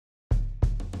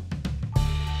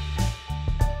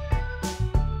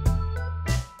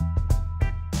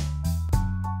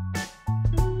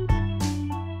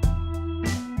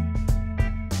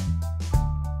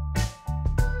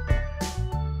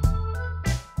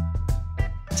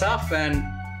Staff and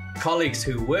colleagues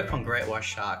who work on great white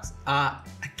sharks are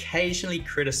occasionally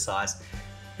criticised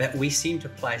that we seem to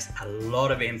place a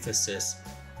lot of emphasis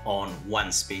on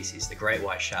one species, the great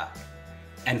white shark,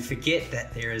 and forget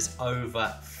that there is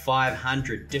over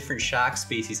 500 different shark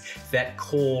species that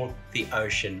call the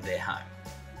ocean their home.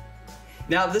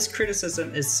 Now, this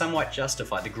criticism is somewhat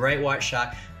justified. The great white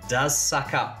shark does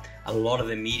suck up a lot of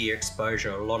the media exposure,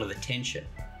 a lot of attention,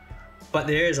 but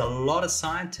there is a lot of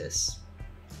scientists,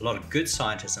 a lot of good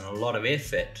scientists, and a lot of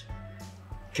effort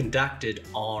conducted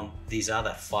on these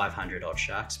other 500 odd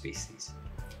shark species.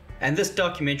 And this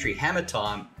documentary,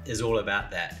 Hammertime, is all about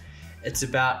that. It's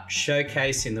about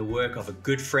showcasing the work of a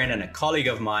good friend and a colleague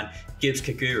of mine, Gibbs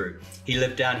Kuguru. He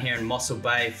lived down here in Mossel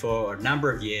Bay for a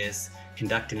number of years,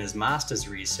 conducting his master's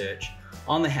research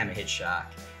on the hammerhead shark.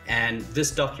 And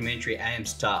this documentary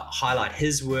aims to highlight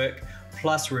his work,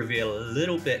 plus reveal a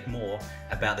little bit more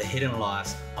about the hidden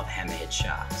lives of hammerhead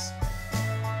sharks.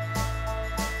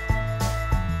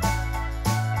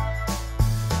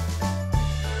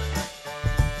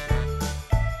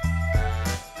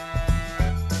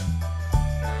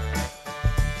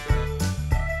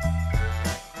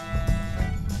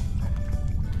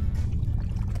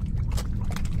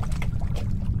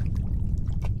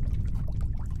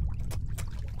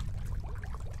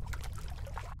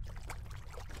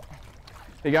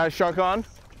 You got a shark on?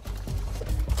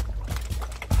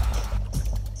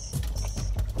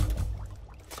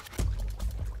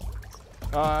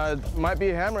 Might be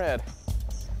a hammerhead.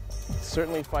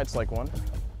 Certainly fights like one.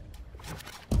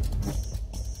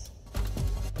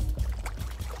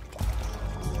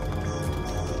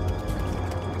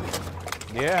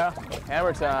 Yeah,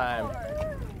 hammer time.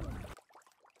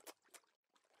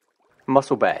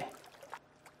 Mossel Bay,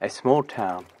 a small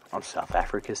town on South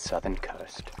Africa's southern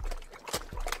coast.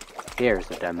 Here is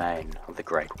the domain of the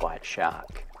great white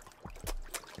shark.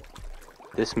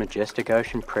 This majestic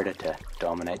ocean predator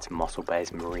dominates Mossel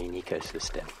Bay's marine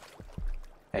ecosystem,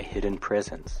 a hidden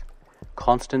presence,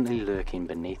 constantly lurking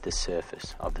beneath the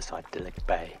surface of this idyllic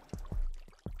bay.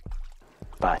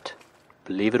 But,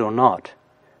 believe it or not,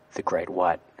 the great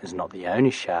white is not the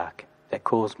only shark that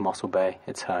calls Mossel Bay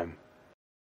its home.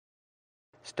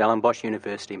 Stellenbosch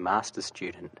University master's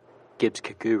student Gibbs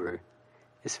Kuguru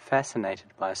is fascinated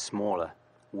by a smaller,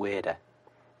 weirder,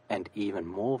 and even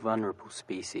more vulnerable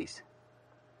species,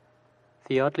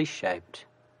 the oddly shaped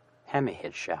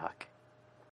hammerhead shark.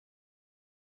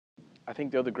 I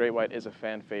think the other great white is a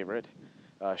fan favorite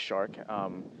shark.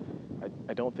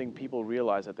 I don't think people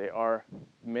realize that there are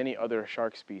many other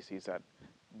shark species that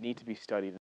need to be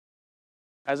studied.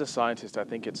 As a scientist, I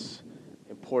think it's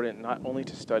important not only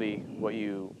to study what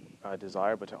you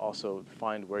desire, but to also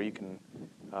find where you can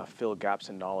fill gaps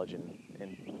in knowledge and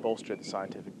bolster the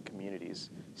scientific community's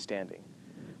standing.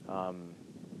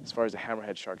 As far as the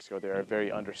hammerhead sharks go, they're a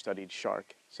very understudied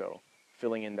shark, so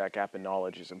filling in that gap in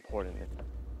knowledge is important.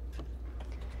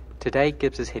 Today,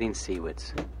 Gibbs is heading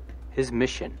seawards. His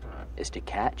mission is to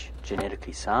catch,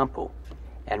 genetically sample,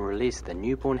 and release the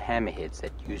newborn hammerheads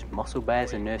that use Mossel Bay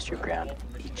as a nursery ground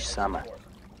each summer.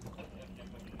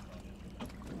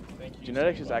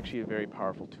 Genetics is actually a very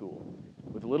powerful tool.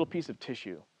 With a little piece of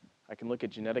tissue, I can look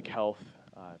at genetic health,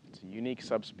 unique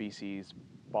subspecies,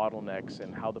 bottlenecks,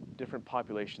 and how the different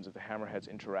populations of the hammerheads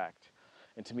interact.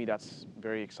 And to me, that's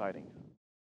very exciting.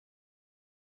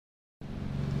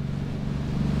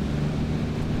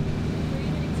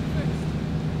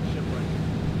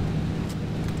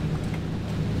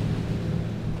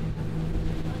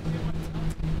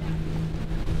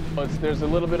 There's a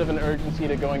little bit of an urgency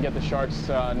to go and get the sharks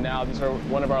now. These are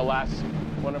one of our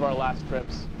last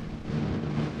trips.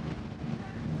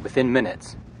 Within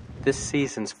minutes, this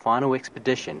season's final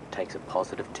expedition takes a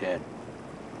positive turn.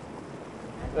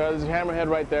 There's a hammerhead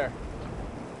right there.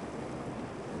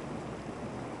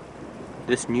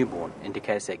 This newborn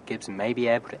indicates that Gibbs may be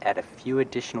able to add a few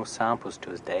additional samples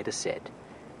to his data set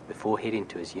before heading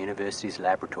to his university's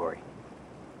laboratory.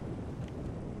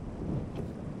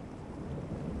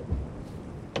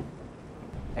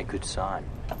 A good sign.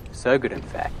 So good, in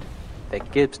fact,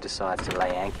 that Gibbs decides to lay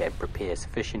anchor and prepare his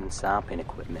fishing and sampling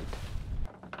equipment.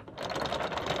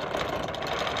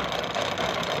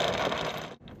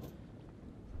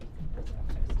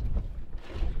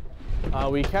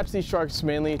 We catch these sharks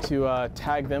mainly to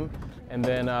tag them and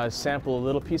then sample a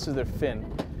little piece of their fin.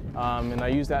 And I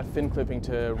use that fin clipping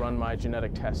to run my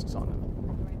genetic tests on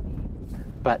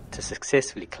them. But to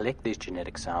successfully collect these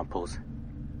genetic samples,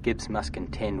 Gibbs must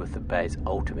contend with the bay's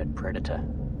ultimate predator.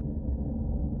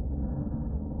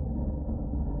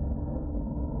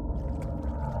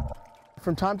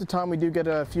 From time to time, we do get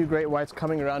a few great whites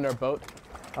coming around our boat.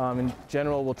 In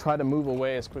general, we'll try to move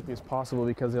away as quickly as possible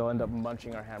because they'll end up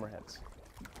munching our hammerheads.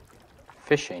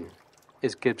 Fishing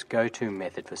is Gibbs' go-to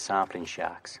method for sampling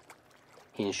sharks.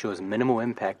 He ensures minimal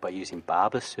impact by using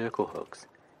barbless circle hooks,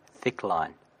 thick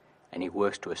line, and he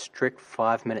works to a strict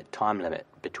 5-minute time limit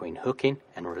between hooking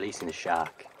and releasing the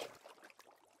shark.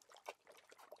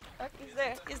 Look,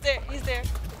 he's there.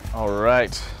 All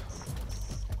right.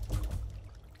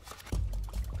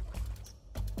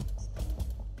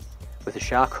 With the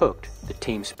shark hooked, the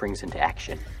team springs into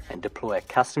action and deploy a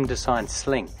custom-designed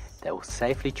sling that will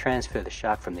safely transfer the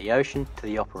shark from the ocean to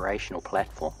the operational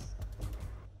platform.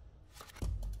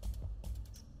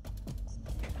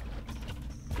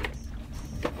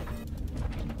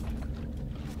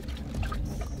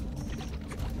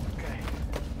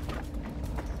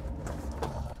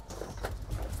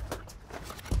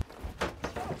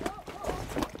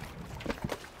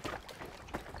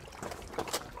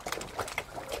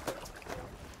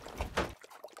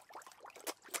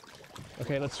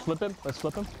 Okay, let's flip him all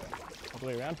the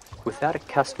way around. Without a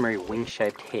customary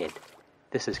wing-shaped head,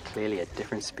 this is clearly a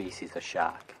different species of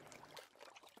shark.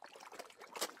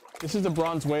 This is the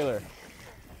bronze whaler.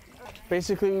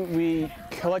 Basically, we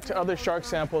collect other shark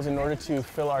samples in order to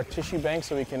fill our tissue bank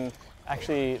so we can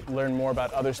actually learn more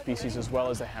about other species as well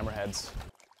as the hammerheads.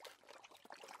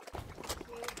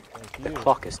 The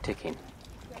clock is ticking.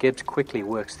 Gibbs quickly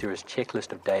works through his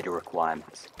checklist of data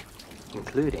requirements,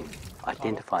 including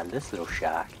identifying this little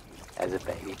shark as a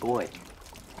baby boy,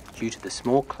 due to the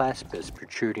small claspers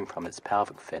protruding from its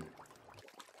pelvic fin.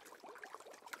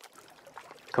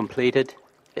 Completed,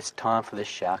 it's time for the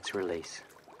shark's release,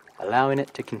 allowing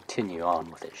it to continue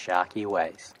on with its sharky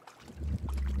ways.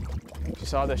 You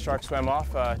saw the shark swam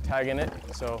off, tagging it,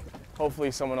 so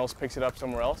hopefully someone else picks it up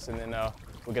somewhere else and then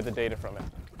we'll get the data from it.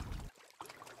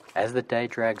 As the day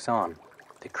drags on,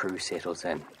 the crew settles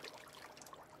in,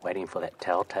 waiting for that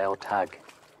telltale tug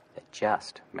that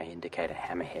just may indicate a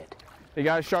hammerhead. Hey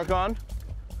guys, shark on?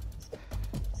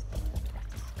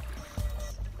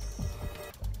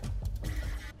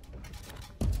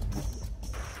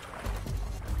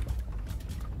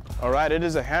 All right, it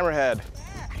is a hammerhead.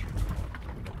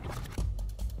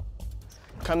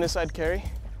 Come this side, Carrie.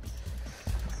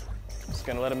 Just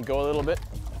gonna let him go a little bit.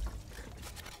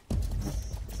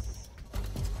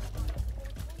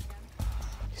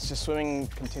 He's just swimming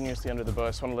continuously under the boat. I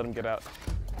just want to let him get out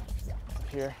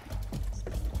here.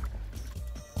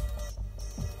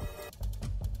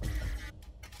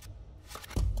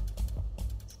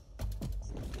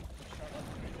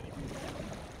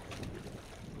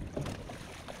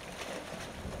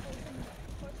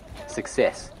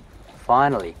 Success.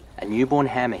 Finally, a newborn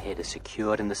hammerhead is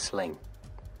secured in the sling.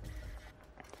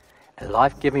 A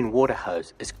life-giving water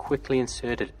hose is quickly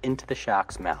inserted into the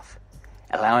shark's mouth,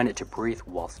 allowing it to breathe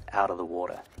whilst out of the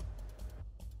water.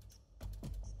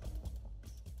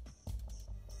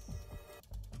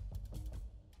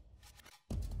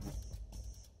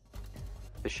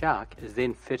 The shark is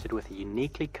then fitted with a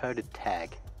uniquely coded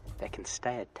tag that can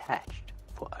stay attached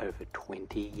for over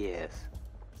 20 years.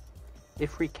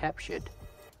 If recaptured,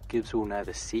 Gibbs will know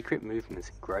the secret movements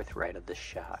and growth rate of the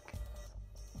shark.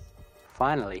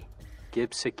 Finally,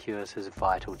 Gibbs secures his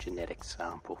vital genetic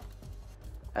sample,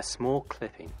 a small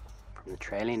clipping from the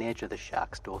trailing edge of the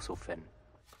shark's dorsal fin.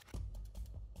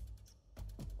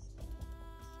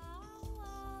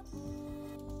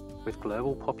 With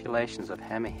global populations of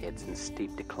hammerheads in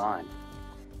steep decline,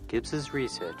 Gibbs's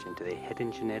research into their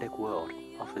hidden genetic world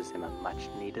offers them a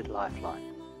much-needed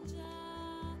lifeline.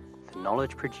 The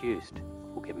knowledge produced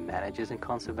will give managers and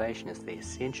conservationists the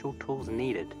essential tools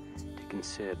needed to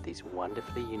conserve these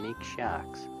wonderfully unique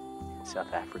sharks in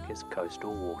South Africa's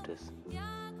coastal waters.